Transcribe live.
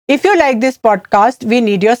If you like this podcast, we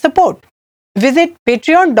need your support. Visit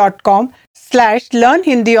patreon.com/learn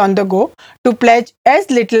Hindi on the go to pledge as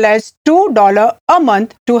little as $2 a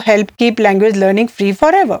month to help keep language learning free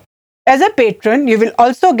forever. As a patron, you will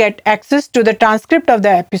also get access to the transcript of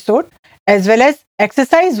the episode as well as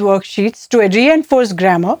exercise worksheets to reinforce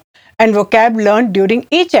grammar and vocab learned during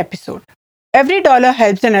each episode. Every dollar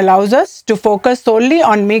helps and allows us to focus solely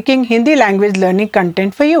on making Hindi language learning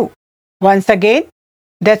content for you. Once again,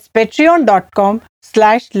 that's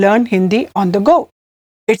patreon.com/learn Hindi on the go.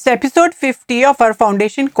 It's episode 50 of our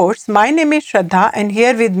foundation course. My name is Shraddha and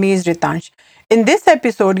here with me is Ritansh. In this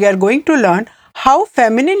episode, we are going to learn how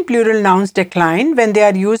feminine plural nouns decline when they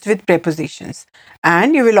are used with prepositions.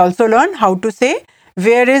 And you will also learn how to say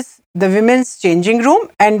where is the women's changing room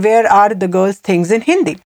and where are the girls' things in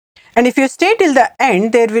Hindi. And if you stay till the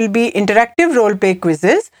end, there will be interactive role play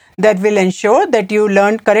quizzes that will ensure that you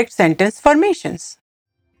learn correct sentence formations.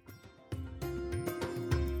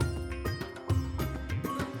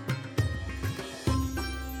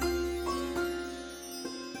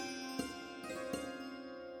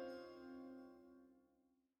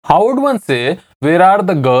 How would one say, where are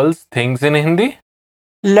the girls' things in Hindi?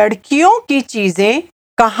 लड़कियों की चीजें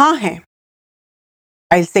कहाँ हैं?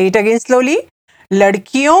 I'll say it again slowly.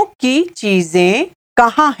 लड़कियों की चीजें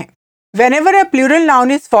कहाँ हैं? Whenever a plural noun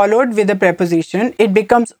is followed with a preposition, it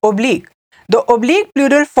becomes oblique. The oblique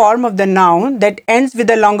plural form of the noun that ends with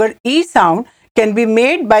a longer e sound can be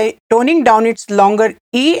made by toning down its longer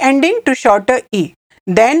e ending to shorter e,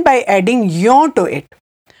 then by adding yon to it.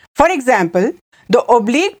 For example, the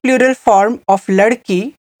oblique plural form of ladki,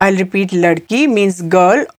 I'll repeat ladki, means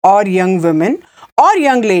girl or young woman or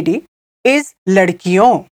young lady, is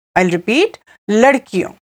ladkiyon. I'll repeat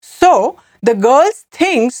ladkiyon. So, the girls'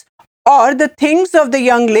 things or the things of the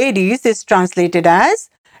young ladies is translated as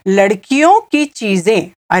ladkiyon ki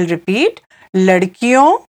cheezein. I'll repeat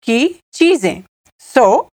ladkiyon ki cheezein.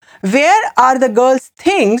 So, where are the girls'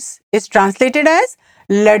 things is translated as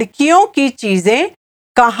ladkiyon ki cheezein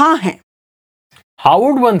kahan hain? How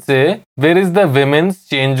would one say, where is the women's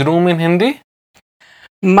change room in Hindi?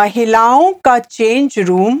 महिलाओं का change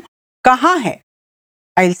room कहाँ है?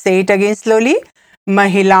 I'll say it again slowly.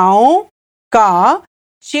 महिलाओं का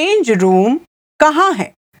change room कहाँ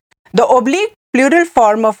है? The oblique plural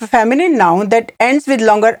form of a feminine noun that ends with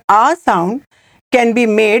longer a sound can be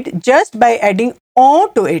made just by adding o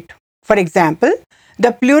to it. For example,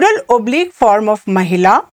 the plural oblique form of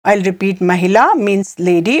mahila, I'll repeat mahila means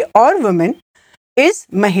lady or woman, is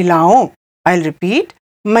mahilaon. I'll repeat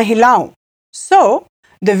mahilaon. So,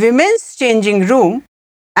 the women's changing room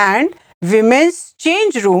and women's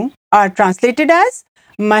change room are translated as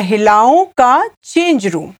mahilaon ka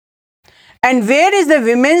change room. And where is the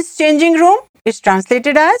women's changing room? Is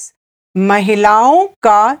translated as mahilaon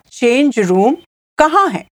ka change room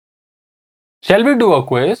kahan hai? Shall we do a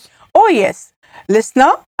quiz? Oh yes.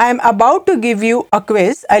 Listener, I am about to give you a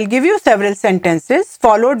quiz. I'll give you several sentences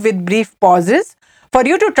followed with brief pauses for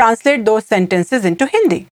you to translate those sentences into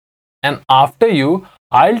Hindi. And after you,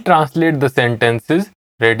 I'll translate the sentences.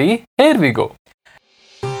 Ready? Here we go.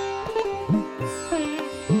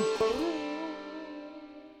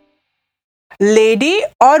 Lady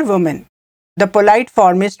or woman. The polite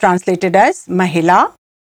form is translated as mahila.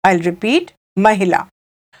 I'll repeat mahila.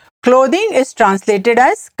 Clothing is translated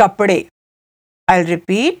as kapde. I'll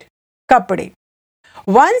repeat kapde.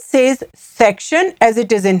 One says section as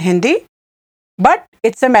it is in Hindi, but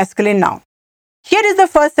it's a masculine noun. Here is the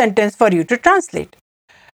first sentence for you to translate.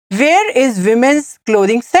 Where is women's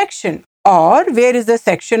clothing section? Or where is the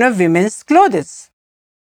section of women's clothes?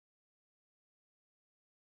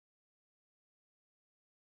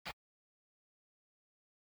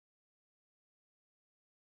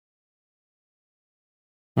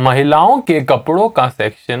 महिलाओं के कपड़ों का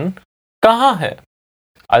section कहाँ है?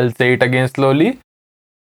 I'll say it again slowly.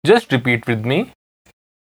 Just repeat with me.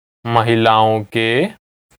 महिलाओं के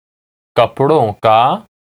कपड़ों का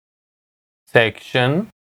सेक्शन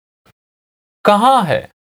कहाँ है?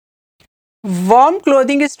 Warm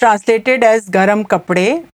clothing is translated as garam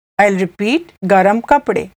kapde. I'll repeat garam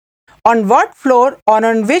kapde. On what floor or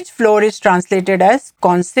on which floor is translated as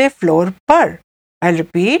kaun se floor par. I'll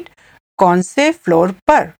repeat kaun se floor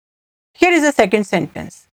par. Here is the second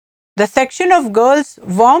sentence. The section of girls'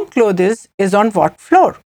 warm clothes is on what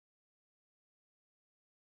floor?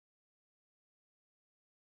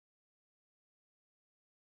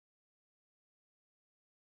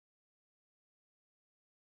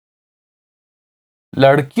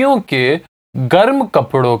 लड़कियों के गर्म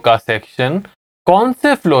कपड़ों का section कौन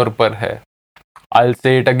से floor पर है? I'll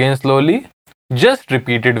say it again slowly. Just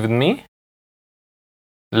repeat it with me.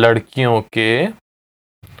 लड़कियों के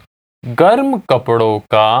गर्म कपड़ों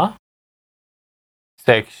का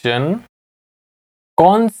सेक्शन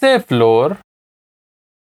कौन से फ्लोर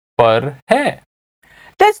पर है?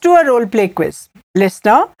 Let's do a role play quiz.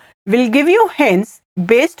 Listener, we'll give you hints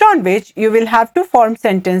based on which you will have to form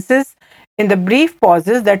sentences in the brief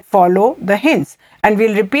pauses that follow the hints, and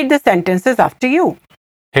we'll repeat the sentences after you.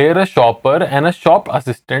 Here a shopper and a shop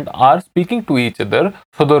assistant are speaking to each other,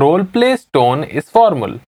 so the role play's tone is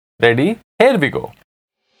formal. Ready? Here we go.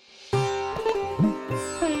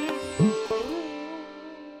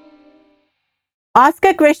 Ask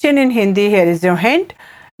a question in Hindi. Here is your hint.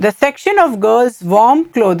 The section of girls' warm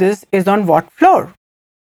clothes is on what floor?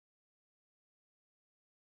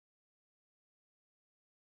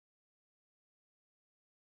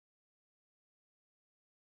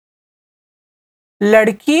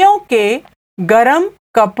 लड़कियों के गरम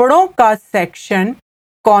कपड़ों का section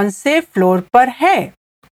कौन से floor पर है?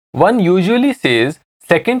 One usually says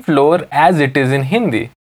second floor as it is in Hindi.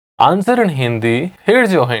 Answer in Hindi.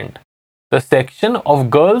 Here's your hint. The section of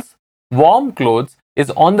girls' warm clothes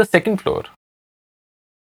is on the second floor.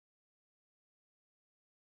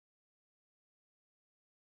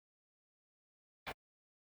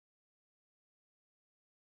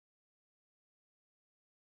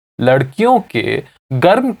 लड़कियों के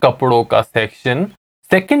गर्म कपड़ों का सेक्शन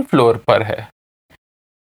सेकंड फ्लोर पर है.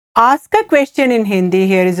 Ask a question in Hindi.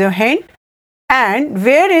 Here is your hint. And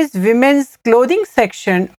where is women's clothing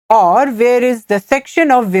section, or where is the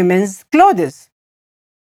section of women's clothes?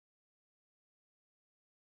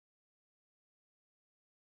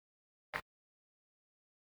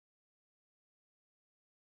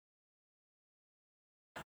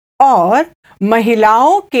 और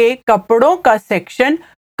महिलाओं के कपड़ों का सेक्शन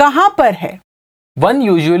कहां पर है? One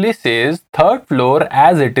usually says third floor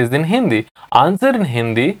as it is in Hindi. Answer in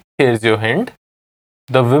Hindi. Here's your hint.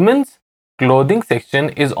 The women's clothing section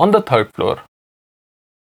is on the third floor.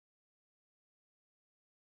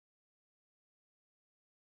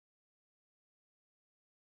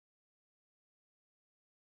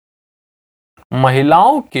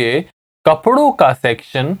 महिलाओं के कपड़ों का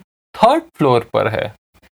सेक्शन थर्ड फ्लोर पर है.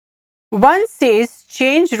 One says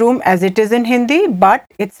change room as it is in Hindi, but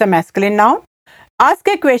it's a masculine noun. Ask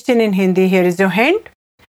a question in Hindi. Here is your hint.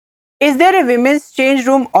 Is there a women's change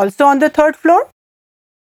room also on the third floor?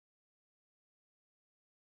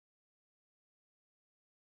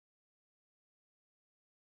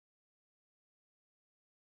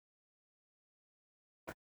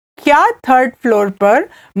 क्या third floor पर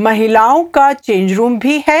महिलाओं का change room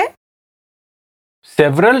भी है?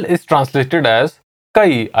 Several is translated as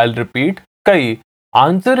kai. I'll repeat, kai.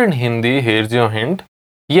 Answer in Hindi. Here's your hint.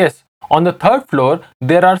 Yes, on the third floor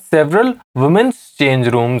there are several women's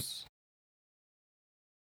change rooms.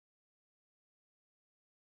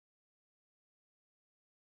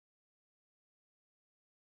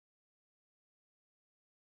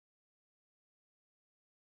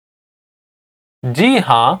 जी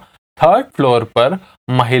हाँ, third floor पर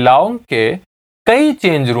महिलाओं के कई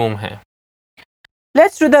चेंज रूम हैं.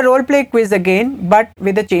 Let's do the role play quiz again, but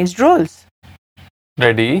with the changed roles.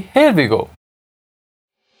 Ready? Here we go.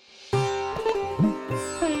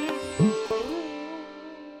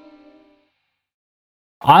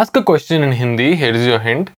 Ask a question in Hindi. Here is your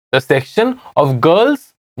hint. The section of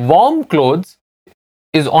girls' warm clothes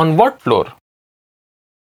is on what floor?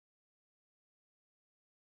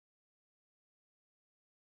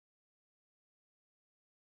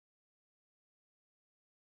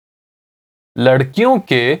 लड़कियों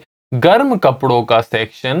के गर्म कपड़ों का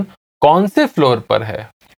section कौन से floor पर है?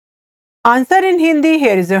 Answer in Hindi.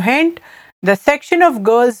 Here is your hint. The section of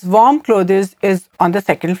girls' warm clothes is on the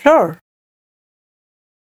second floor.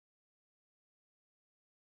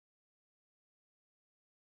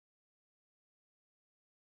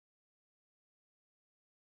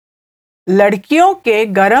 लड़कियों के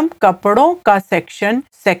गर्म कपड़ों का सेक्शन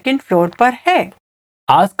सेकंड फ्लोर पर है.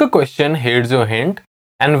 Ask a question. Here's your hint.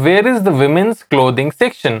 And where is the women's clothing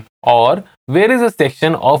section? Or where is a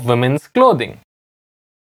section of women's clothing?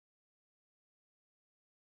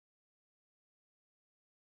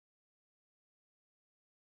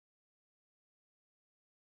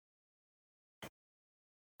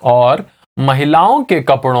 और महिलाओं के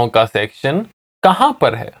कपड़ों का सेक्शन कहां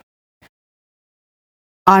पर है?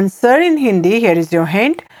 Answer in Hindi. Here is your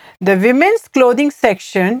hint. The women's clothing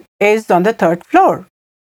section is on the third floor.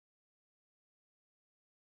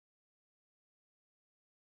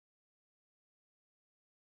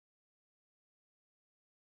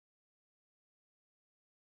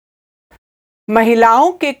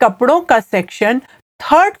 महिलाओं के कपड़ों का सेक्शन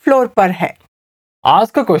थर्ड फ्लोर पर है.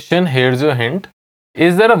 Ask a question. Here's your hint.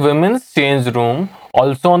 Is there a women's change room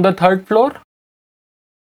also on the third floor?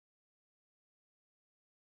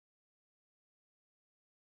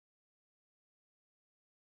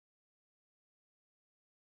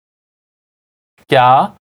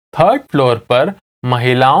 क्या third floor पर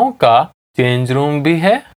महिलाओं का चेंज रूम भी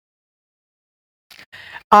है?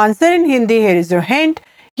 Answer in Hindi, here is your hint.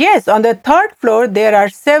 Yes, on the third floor there are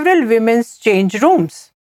several women's change rooms.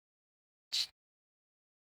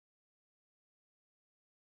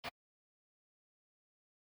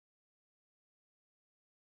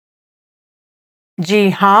 जी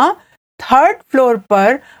हाँ, third floor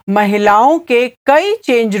पर महिलाओं के कई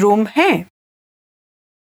चेंज रूम हैं।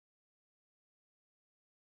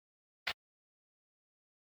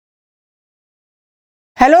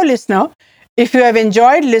 Hello listener, if you have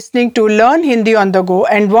enjoyed listening to Learn Hindi on the Go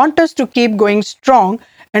and want us to keep going strong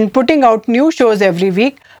and putting out new shows every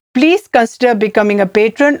week, please consider becoming a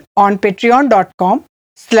patron on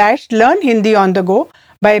patreon.com/Learn Hindi on the Go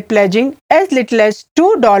by pledging as little as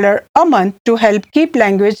 $2 a month to help keep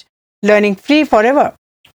language learning free forever.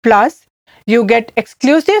 Plus, you get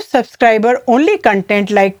exclusive subscriber-only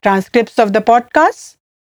content like transcripts of the podcasts,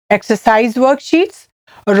 exercise worksheets,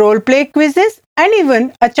 role-play quizzes, and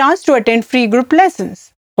even a chance to attend free group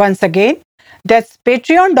lessons. Once again, that's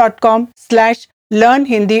patreon.com/Learn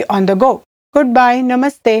Hindi on the Go. Goodbye.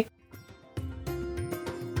 Namaste.